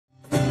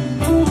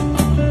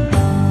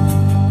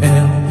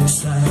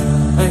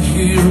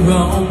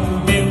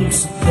wrong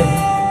music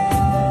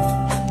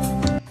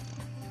play.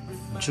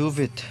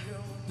 Jovit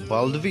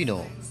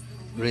Baldivino,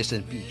 rest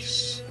in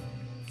peace.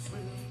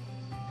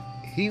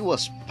 He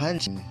was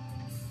panting,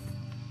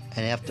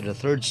 and after the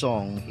third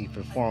song he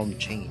performed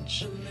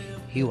Change,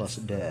 he was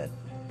dead.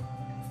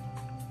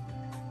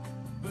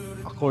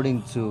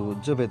 According to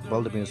Jovit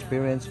Baldivino's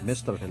parents,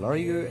 Mr.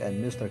 Hilario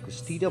and Mr.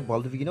 Cristida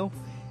Baldivino,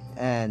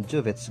 and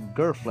Jovit's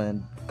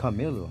girlfriend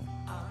Camilo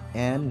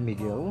and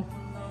Miguel,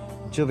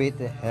 Jovit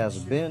has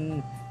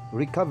been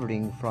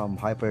recovering from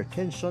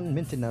hypertension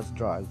maintenance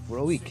drug for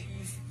a week.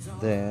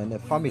 Then a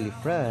family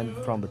friend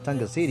from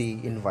Batangas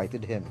City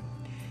invited him.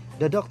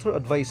 The doctor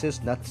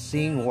advises not to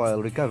sing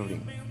while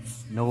recovering.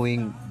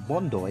 Knowing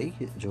Bondoy,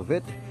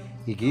 Jovit,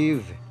 he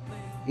gave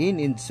in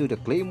into the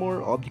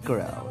clamor of the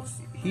crowd.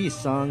 He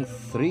sang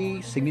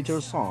 3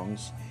 signature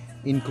songs,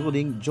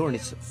 including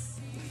Journey's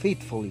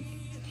Faithfully.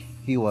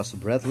 He was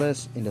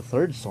breathless in the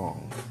third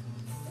song.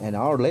 An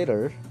hour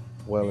later,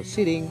 while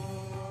sitting,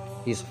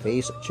 his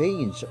face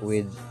changed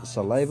with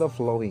saliva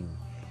flowing.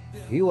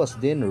 He was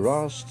then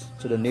rushed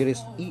to the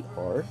nearest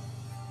ER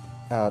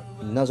at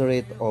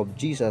Nazareth of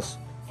Jesus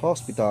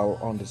Hospital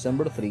on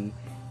December 3,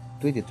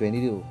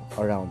 2022,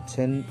 around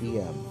 10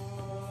 a.m.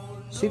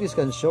 CT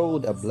scan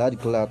showed a blood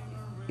clot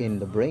in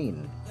the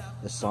brain,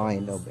 a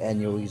sign of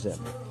aneurysm.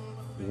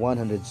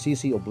 100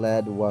 cc of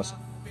blood was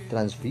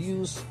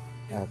transfused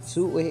at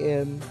 2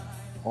 a.m.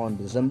 on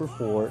December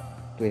 4,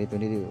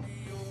 2022.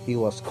 He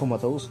was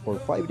comatose for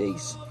 5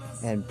 days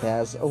and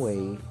passed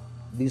away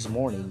this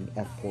morning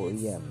at 4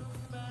 a.m.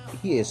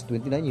 He is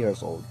 29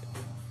 years old.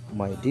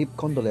 My deep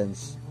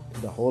condolence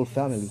to the whole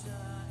family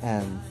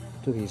and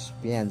to his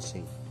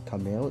fiancée,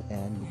 Camille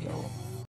and Miguel.